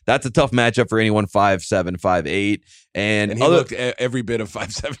 So that's a tough matchup for anyone 5'7", 5'8". And he looked every bit of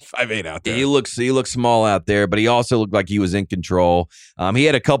 5'7", 5'8" out there. He looked small out there, but he also looked like he was in control. He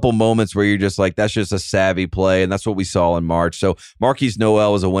had a couple moments where you're just like, that's just a savvy play, and that's what we saw in March. So Marquise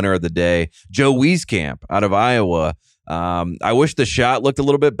Noel was a winner of the day. Joe Wieskamp out of Iowa. I wish the shot looked a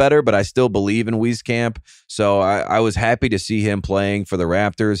little bit better, but I still believe in Wieskamp. So I was happy to see him playing for the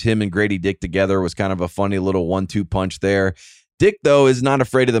Raptors. Him and Grady Dick together was kind of a funny little 1-2 punch there. Dick, though, is not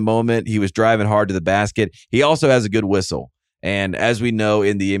afraid of the moment. He was driving hard to the basket. He also has a good whistle. And as we know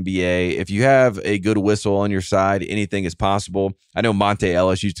in the NBA, if you have a good whistle on your side, anything is possible. I know Monte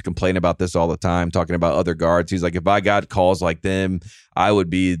Ellis used to complain about this all the time, talking about other guards. He's like, if I got calls like them, I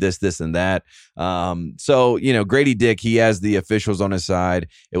would be this, and that. So, Grady Dick, he has the officials on his side.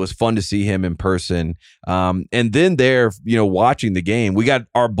 It was fun to see him in person. And then there, watching the game, we got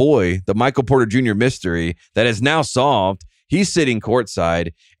our boy, the Michael Porter Jr. mystery that is now solved. He's sitting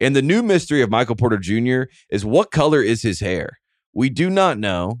courtside, and the new mystery of Michael Porter Jr. is what color is his hair? We do not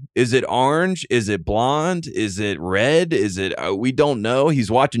know. Is it orange? Is it blonde? Is it red? Is it? We don't know.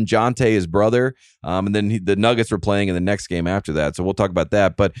 He's watching Jonte, his brother, and then the Nuggets were playing in the next game after that, so we'll talk about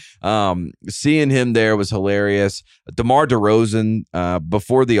that. But seeing him there was hilarious. DeMar DeRozan,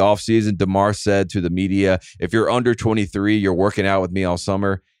 before the offseason, DeMar said to the media, if you're under 23, you're working out with me all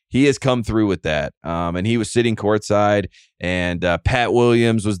summer. He has come through with that, and he was sitting courtside, and Pat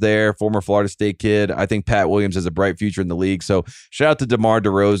Williams was there, former Florida State kid. I think Pat Williams has a bright future in the league, so shout out to DeMar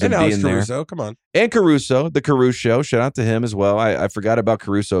DeRozan and being there. Caruso, come on. And Caruso, the Caruso, shout out to him as well. I forgot about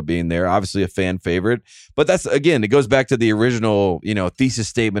Caruso being there, obviously a fan favorite. But that's, again, it goes back to the original thesis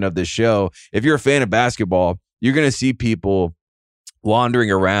statement of this show. If you're a fan of basketball, you're going to see people wandering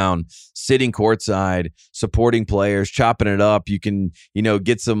around, sitting courtside, supporting players, chopping it up. You can,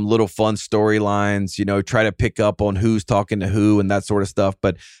 get some little fun storylines, try to pick up on who's talking to who and that sort of stuff.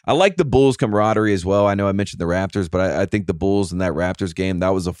 But I like the Bulls camaraderie as well. I know I mentioned the Raptors, but I think the Bulls in that Raptors game, that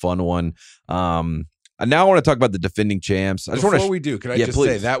was a fun one. And now I want to talk about the defending champs. Before we do, can I just please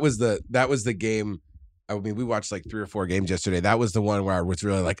say that was the game. I mean, we watched like 3 or 4 games yesterday. That was the one where I was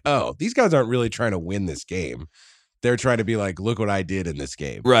really like, oh, these guys aren't really trying to win this game. They're trying to be like, look what I did in this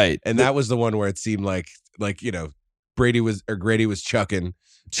game. Right. And that was the one where it seemed like Grady was chucking.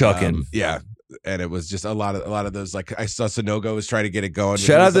 Yeah. And it was just a lot of those, like I saw Sanogo was trying to get it going.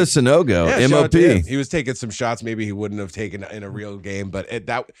 Shout out to Sanogo, MOP. He was taking some shots maybe he wouldn't have taken in a real game, but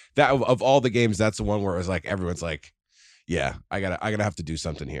that of all the games, that's the one where it was like everyone's like, yeah, I gotta have to do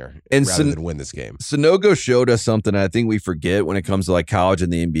something here rather than win this game. Sanogo showed us something I think we forget when it comes to like college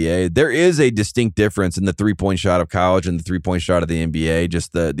and the NBA. There is a distinct difference in the 3-point shot of college and the 3-point shot of the NBA,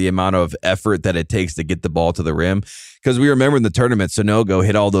 just the amount of effort that it takes to get the ball to the rim. Because we remember in the tournament, Sanogo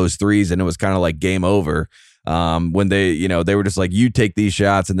hit all those threes and it was kind of like game over. When they were just like, you take these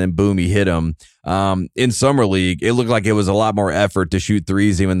shots and then boom, he hit them. In summer league, it looked like it was a lot more effort to shoot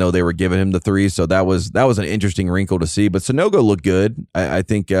threes, even though they were giving him the threes. So that was an interesting wrinkle to see. But Sanogo looked good. I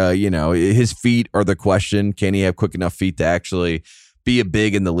think his feet are the question. Can he have quick enough feet to actually be a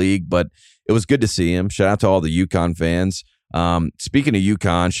big in the league? But it was good to see him. Shout out to all the UConn fans. Speaking of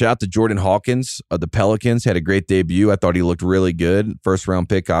UConn, shout out to Jordan Hawkins of the Pelicans. Had a great debut. I thought he looked really good. First round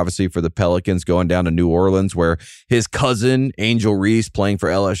pick, obviously, for the Pelicans, going down to New Orleans, where his cousin, Angel Reese, playing for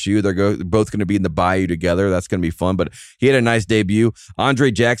LSU. They're both going to be in the Bayou together. That's going to be fun. But he had a nice debut. Andre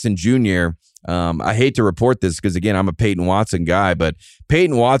Jackson Jr., I hate to report this because, again, I'm a Peyton Watson guy, but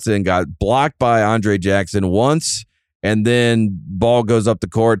Peyton Watson got blocked by Andre Jackson once. And then ball goes up the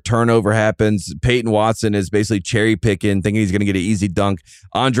court, turnover happens. Peyton Watson is basically cherry picking, thinking he's going to get an easy dunk.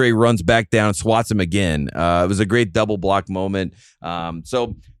 Andre runs back down, swats him again. It was a great double block moment.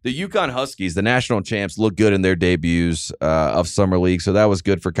 So the UConn Huskies, the national champs, look good in their debuts of Summer League. So that was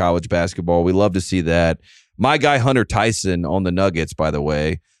good for college basketball. We love to see that. My guy Hunter Tyson on the Nuggets, by the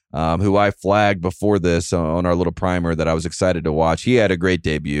way, who I flagged before this on our little primer that I was excited to watch. He had a great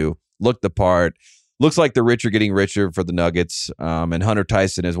debut, looked the part. Looks like the rich are getting richer for the Nuggets, and Hunter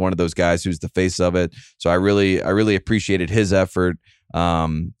Tyson is one of those guys who's the face of it. So I really appreciated his effort.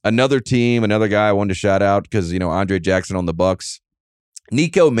 Another guy I wanted to shout out because Andre Jackson on the Bucks,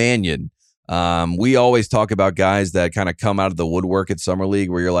 Nico Mannion. We always talk about guys that kind of come out of the woodwork at Summer League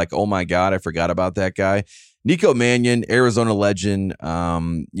where you're like, oh my God, I forgot about that guy. Nico Mannion, Arizona legend,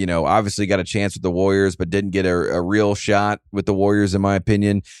 obviously got a chance with the Warriors, but didn't get a real shot with the Warriors, in my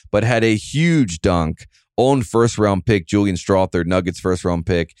opinion, but had a huge dunk on first-round pick Julian Strawther, Nuggets first-round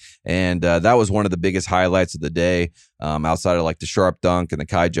pick, and that was one of the biggest highlights of the day, outside of like the Sharp dunk and the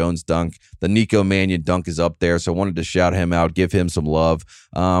Kai Jones dunk. The Nico Mannion dunk is up there, so I wanted to shout him out, give him some love.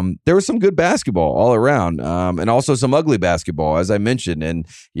 There was some good basketball all around, and also some ugly basketball, as I mentioned, and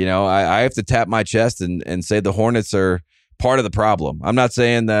I have to tap my chest and say the Hornets are part of the problem. I'm not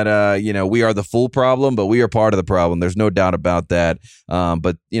saying that, we are the full problem, but we are part of the problem. There's no doubt about that.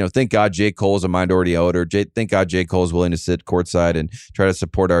 But thank God J. Cole's a minority owner. Thank God J. Cole's willing to sit courtside and try to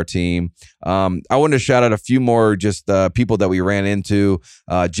support our team. I wanted to shout out a few more just people that we ran into.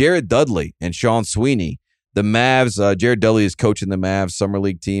 Jared Dudley and Sean Sweeney. The Mavs, Jared Dudley is coaching the Mavs Summer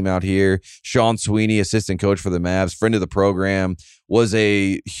League team out here. Sean Sweeney, assistant coach for the Mavs, friend of the program, was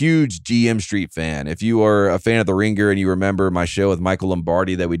a huge GM Street fan. If you are a fan of The Ringer and you remember my show with Michael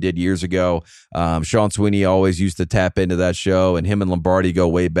Lombardi that we did years ago, Sean Sweeney always used to tap into that show, and him and Lombardi go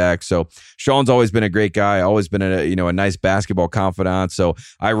way back. So Sean's always been a great guy, always been a nice basketball confidant. So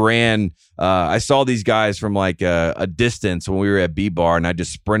I saw these guys from like a distance when we were at B-Bar, and I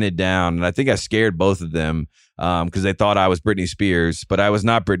just sprinted down, and I think I scared both of them because they thought I was Britney Spears, but I was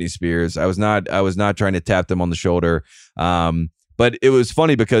not Britney Spears. I was not trying to tap them on the shoulder. But it was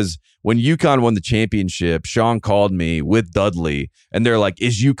funny because when UConn won the championship, Sean called me with Dudley, and they're like,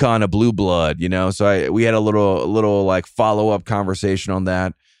 "Is UConn a blue blood?" So we had a little like follow-up conversation on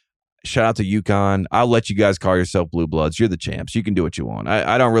that. Shout out to UConn. I'll let you guys call yourself blue bloods. You're the champs. You can do what you want. I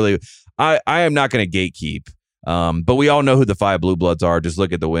am not going to gatekeep. But we all know who the 5 blue bloods are. Just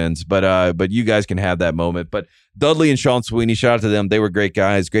look at the wins. But you guys can have that moment. But Dudley and Sean Sweeney, shout out to them. They were great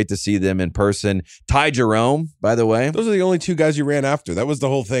guys. Great to see them in person. Ty Jerome, by the way. Those are the only two guys you ran after. That was the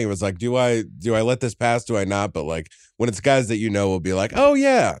whole thing. It was like, do I let this pass? Do I not? But like when it's guys that you know will be like, oh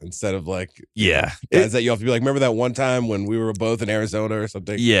yeah, instead of like guys that you have to be like, remember that one time when we were both in Arizona or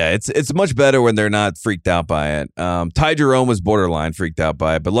something? Yeah, it's much better when they're not freaked out by it. Ty Jerome was borderline freaked out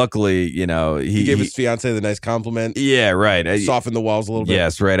by it, but luckily, he gave his fiance the nice compliment. Yeah, right. Softened the walls a little bit.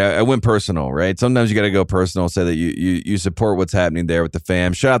 Yes, right. I went personal, right? Sometimes you got to go personal, say that you support what's happening there with the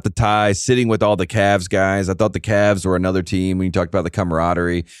fam. Shout out to Ty, sitting with all the Cavs guys. I thought the Cavs were another team when you talked about the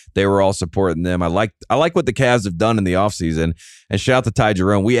camaraderie. They were all supporting them. I like what the Cavs have done in the offseason. And shout out to Ty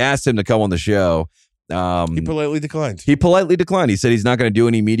Jerome. We asked him to come on the show. He politely declined. He said he's not going to do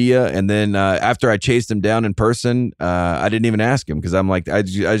any media. And then after I chased him down in person, I didn't even ask him because I'm like, I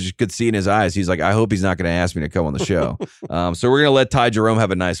just could see in his eyes. He's like, I hope he's not going to ask me to come on the show. So we're going to let Ty Jerome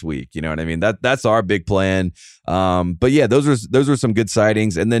have a nice week. You know what I mean? That's our big plan. But yeah, those were some good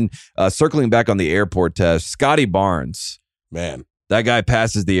sightings. And then circling back on the airport test, Scotty Barnes, man. That guy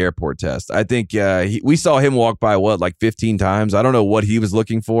passes the airport test. I think we saw him walk by, like 15 times? I don't know what he was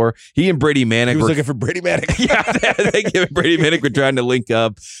looking for. He and Brady Manick were looking for Brady Manick. Yeah, I think him and Brady Manick were trying to link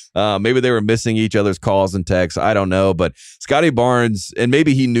up. Maybe they were missing each other's calls and texts. I don't know. But Scotty Barnes, and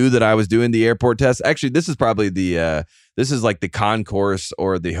maybe he knew that I was doing the airport test. Actually, this is probably this is like the concourse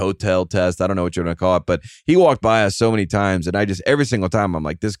or the hotel test. I don't know what you're going to call it. But he walked by us so many times, and every single time I'm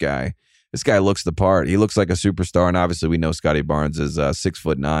like, this guy looks the part. He looks like a superstar, and obviously we know Scotty Barnes is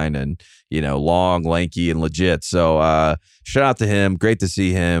 6'9" and long, lanky, and legit. So shout out to him. Great to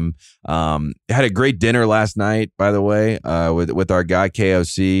see him. Had a great dinner last night, by the way, with our guy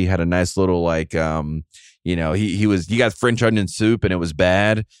KOC. Had a nice little he got French onion soup and it was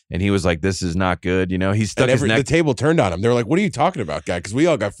bad, and he was like, "This is not good." He stuck his neck. The table turned on him. They were like, "What are you talking about, guy?" Because we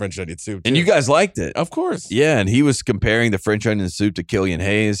all got French onion soup, too. And you guys liked it, of course. Yeah, and he was comparing the French onion soup to Killian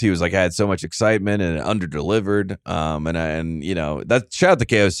Hayes. He was like, I had so much excitement and it underdelivered. That shout out to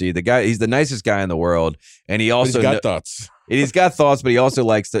KOC. The guy, he's the nicest guy in the world, and he also he's got thoughts. He's got thoughts, but he also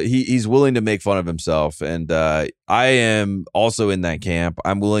likes to. He's willing to make fun of himself, and I am also in that camp.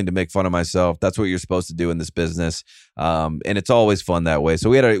 I'm willing to make fun of myself. That's what you're supposed to do in this business, and it's always fun that way. So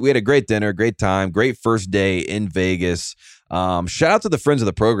we had a great dinner, great time, great first day in Vegas. Shout out to the friends of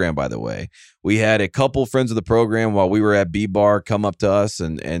the program, by the way. We had a couple friends of the program while we were at B-Bar come up to us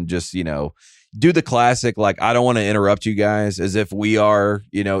and just do the classic, like, I don't want to interrupt you guys, as if we are,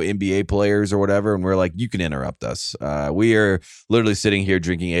 NBA players or whatever. And we're like, you can interrupt us. We are literally sitting here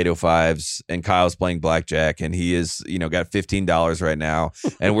drinking 805s, and Kyle's playing blackjack, and he is, got $15 right now.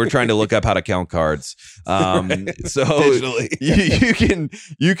 And we're trying to look up how to count cards. So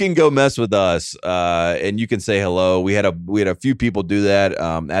you can go mess with us, and you can say hello. We had a few people do that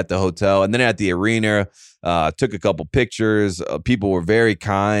at the hotel, and then at the arena. Took a couple pictures. People were very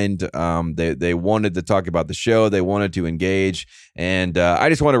kind. They wanted to talk about the show. They wanted to engage. And I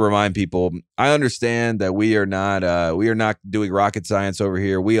just want to remind people, I understand that we are not doing rocket science over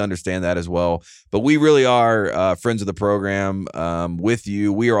here. We understand that as well. But we really are friends of the program with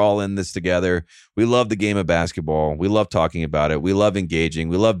you. We are all in this together. We love the game of basketball. We love talking about it. We love engaging.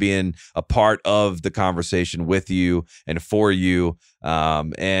 We love being a part of the conversation with you and for you.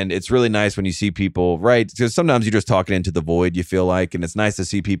 And it's really nice when you see people, right? Because sometimes you're just talking into the void, you feel like, and it's nice to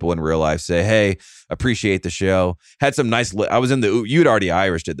see people in real life say, hey, appreciate the show. Had some nice, I was in you'd already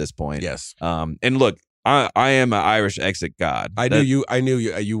Irished at this point. Yes. And look, I am an Irish exit god. I knew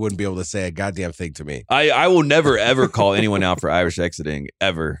you wouldn't be able to say a goddamn thing to me. I will never, ever call anyone out for Irish exiting,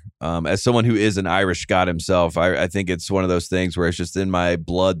 ever. As someone who is an Irish Scot himself, I think it's one of those things where it's just in my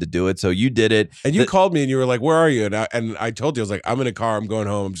blood to do it. So you did it. And you called me and you were like, where are you? And I told you, I was like, I'm in a car. I'm going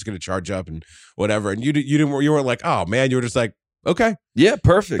home. I'm just going to charge up and whatever. And you weren't like, oh, man. You were just like, okay. Yeah,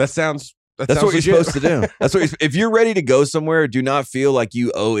 perfect. That's what you're supposed to do. That's what if you're ready to go somewhere, do not feel like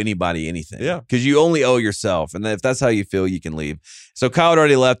you owe anybody anything. Yeah. Because you only owe yourself. And if that's how you feel, you can leave. So Kyle had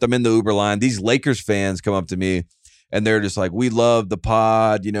already left. I'm in the Uber line. These Lakers fans come up to me and they're just like, we love the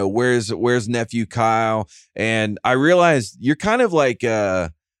pod. Where's nephew Kyle? And I realized you're kind of like I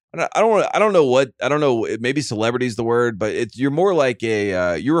don't know, maybe celebrity is the word, but you're more like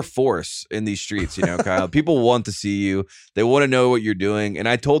you're a force in these streets, Kyle. People want to see you. They want to know what you're doing. And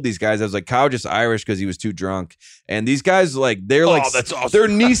I told these guys, I was like, Kyle just Irish because he was too drunk. And these guys, they're that's awesome. They're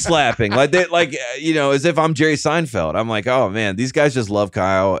knee slapping, as if I'm Jerry Seinfeld. I'm like, oh man, these guys just love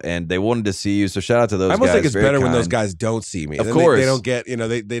Kyle and they wanted to see you. So shout out to those guys. I almost think it's better when those guys don't see me. Of course. They don't get,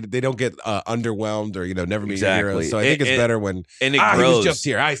 they don't get underwhelmed or, never meet exactly. heroes. So I think it's better when, and it he grows. was just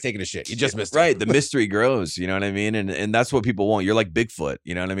here. I guy's taking a shit. You just missed it. Right. The mystery grows. You know what I mean? And that's what people want. You're like Bigfoot.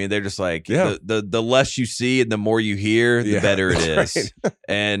 You know what I mean? They're just like the less you see and the more you hear, the better it is. Right.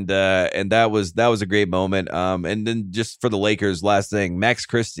 And that was a great moment. And then just for the Lakers, last thing, Max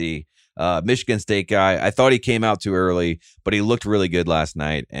Christie. Michigan State guy. I thought he came out too early, but he looked really good last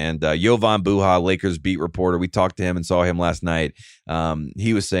night. And Jovan Buha, Lakers beat reporter, we talked to him and saw him last night.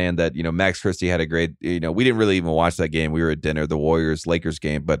 He was saying that, Max Christie had a great, we didn't really even watch that game. We were at dinner, the Warriors-Lakers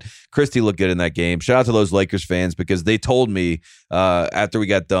game, but Christie looked good in that game. Shout out to those Lakers fans because they told me after we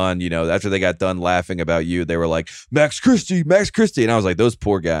got done, after they got done laughing about you, they were like, Max Christie. And I was like, those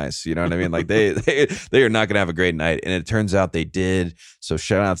poor guys, you know what I mean? Like they are not going to have a great night. And it turns out they did. So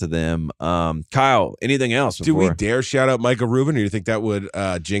shout out to them. Kyle, anything else? Do we dare shout out Michael Rubin, or do you think that would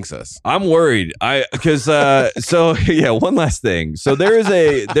jinx us? I'm worried. Because one last thing. So there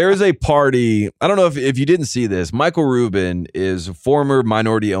is a party. I don't know if you didn't see this. Michael Rubin is a former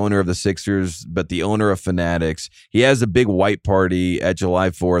minority owner of the Sixers, but the owner of Fanatics. He has a big white party at July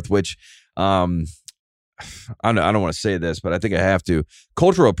 4th, which I don't want to say this, but I think I have to.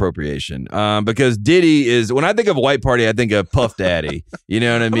 Cultural appropriation, because Diddy is, when I think of white party, I think of Puff Daddy. You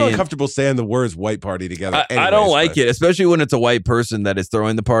know what I mean? I'm not comfortable saying the words white party together. I don't like it, especially when it's a white person that is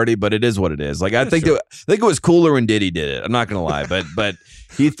throwing the party, but it is what it is. Like, I think it was cooler when Diddy did it. I'm not going to lie, but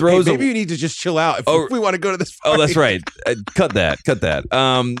he throws. Hey, maybe you need to just chill out if we want to go to this party. Oh, that's right. Cut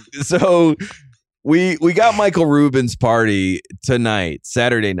that. So we got Michael Rubin's party tonight,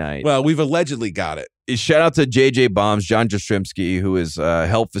 Saturday night. Well, we've allegedly got it. Shout out to JJ Bombs, John Jastrzemski, who has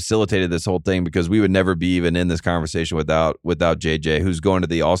helped facilitated this whole thing, because we would never be even in this conversation without JJ, who's going to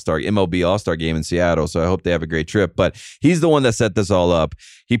the MLB All-Star game in Seattle. So I hope they have a great trip. But he's the one that set this all up.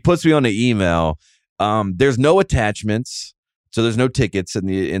 He puts me on the email. There's no attachments. So there's no tickets in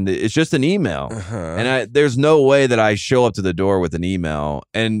the it's just an email. And there's no way that I show up to the door with an email.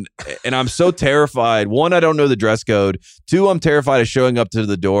 And I'm so terrified. One, I don't know the dress code. Two, I'm terrified of showing up to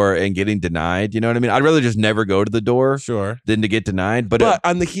the door and getting denied. You know what I mean? I'd rather just never go to the door than to get denied. But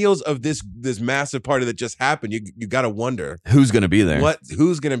on the heels of this massive party that just happened, you got to wonder who's going to be there.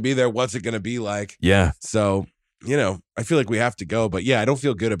 Who's going to be there? What's it going to be like? Yeah. So, I feel like we have to go, but I don't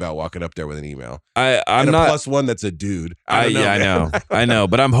feel good about walking up there with an email. I'm not plus one that's a dude. I know,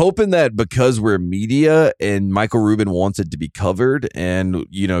 but I'm hoping that because we're media and Michael Rubin wants it to be covered, and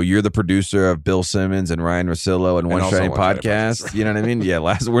you're the producer of Bill Simmons and Ryan Russillo and One Shining Podcast. You know what I mean? Yeah,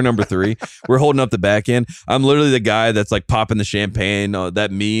 we're number 3. We're holding up the back end. I'm literally the guy that's like popping the champagne. That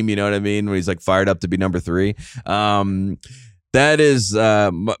meme, you know what I mean? When he's like fired up to be number 3. That is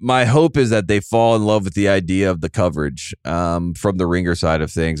my hope is that they fall in love with the idea of the coverage from the Ringer side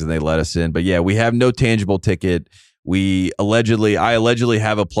of things, and they let us in. But yeah, we have no tangible ticket. I allegedly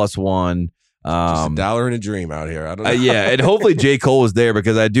have a +1. Just $1 in a dream out here. I don't know. And hopefully J. Cole was there,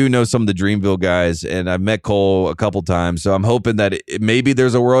 because I do know some of the Dreamville guys, and I've met Cole a couple times. So I'm hoping that maybe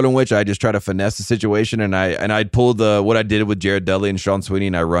there's a world in which I just try to finesse the situation, and I'd pull what I did with Jared Dudley and Sean Sweeney,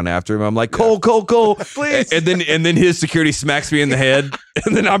 and I run after him. I'm like, Cole, please. And then his security smacks me in the head,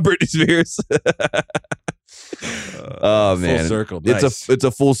 and then I'm Britney Spears. Oh man, full circle. Nice. It's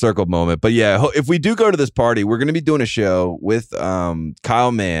a full circle moment. But yeah, if we do go to this party, we're going to be doing a show with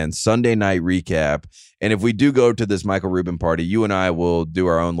Kyle Mann, Sunday night recap. And if we do go to this Michael Rubin party, you and I will do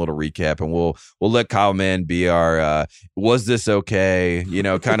our own little recap, and we'll let Kyle Mann be our was this okay?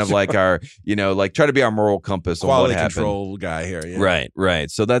 Kind of like our try to be our moral compass. Quality on what control guy here. Yeah.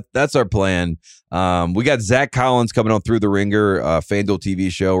 Right. So that's our plan. We got Zach Collins coming on Through the Ringer, FanDuel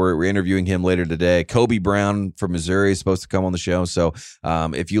TV show. We're interviewing him later today. Kobe Brown from Missouri is supposed to come on the show. So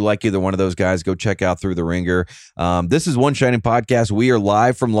if you like either one of those guys, go check out Through the Ringer. This is One Shining Podcast. We are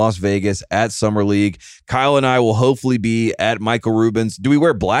live from Las Vegas at Summer League. Kyle and I will hopefully be at Michael Rubin's. Do we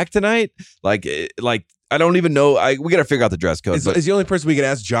wear black tonight? Like I don't even know. We got to figure out the dress code. Is the only person we can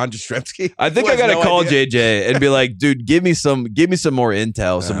ask John Jastrzemski? I think I got to call JJ and be like, dude, give me some more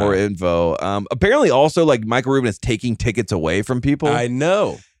intel, some more info. Apparently, also like Michael Rubin is taking tickets away from people. I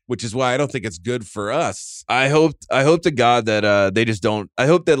know. Which is why I don't think it's good for us. I hope to God that they just don't. I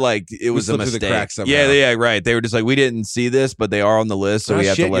hope that like it was a mistake. Yeah, right. They were just like, we didn't see this, but they are on the list, so we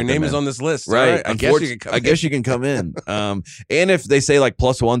have to let your name them is in. on this list, right? I guess you can come in. And if they say like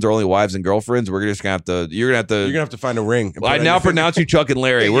 +1s are only wives and girlfriends, we're just gonna have to. You're gonna have to find a ring. I now pronounce you Chuck and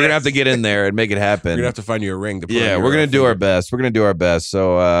Larry. We're gonna have to get in there and make it happen. You're gonna have to find you a ring. We're gonna do our best. We're gonna do our best.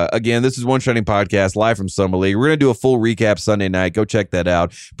 So again, this is One Shining Podcast live from Summer League. We're gonna do a full recap Sunday night. Go check that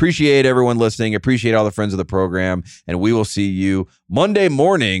out. Appreciate everyone listening. Appreciate all the friends of the program, and we will see you Monday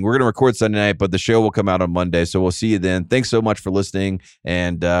morning. We're going to record Sunday night, but the show will come out on Monday, so we'll see you then. Thanks so much for listening,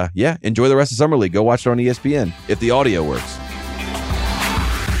 and enjoy the rest of Summer League. Go watch it on ESPN if the audio works.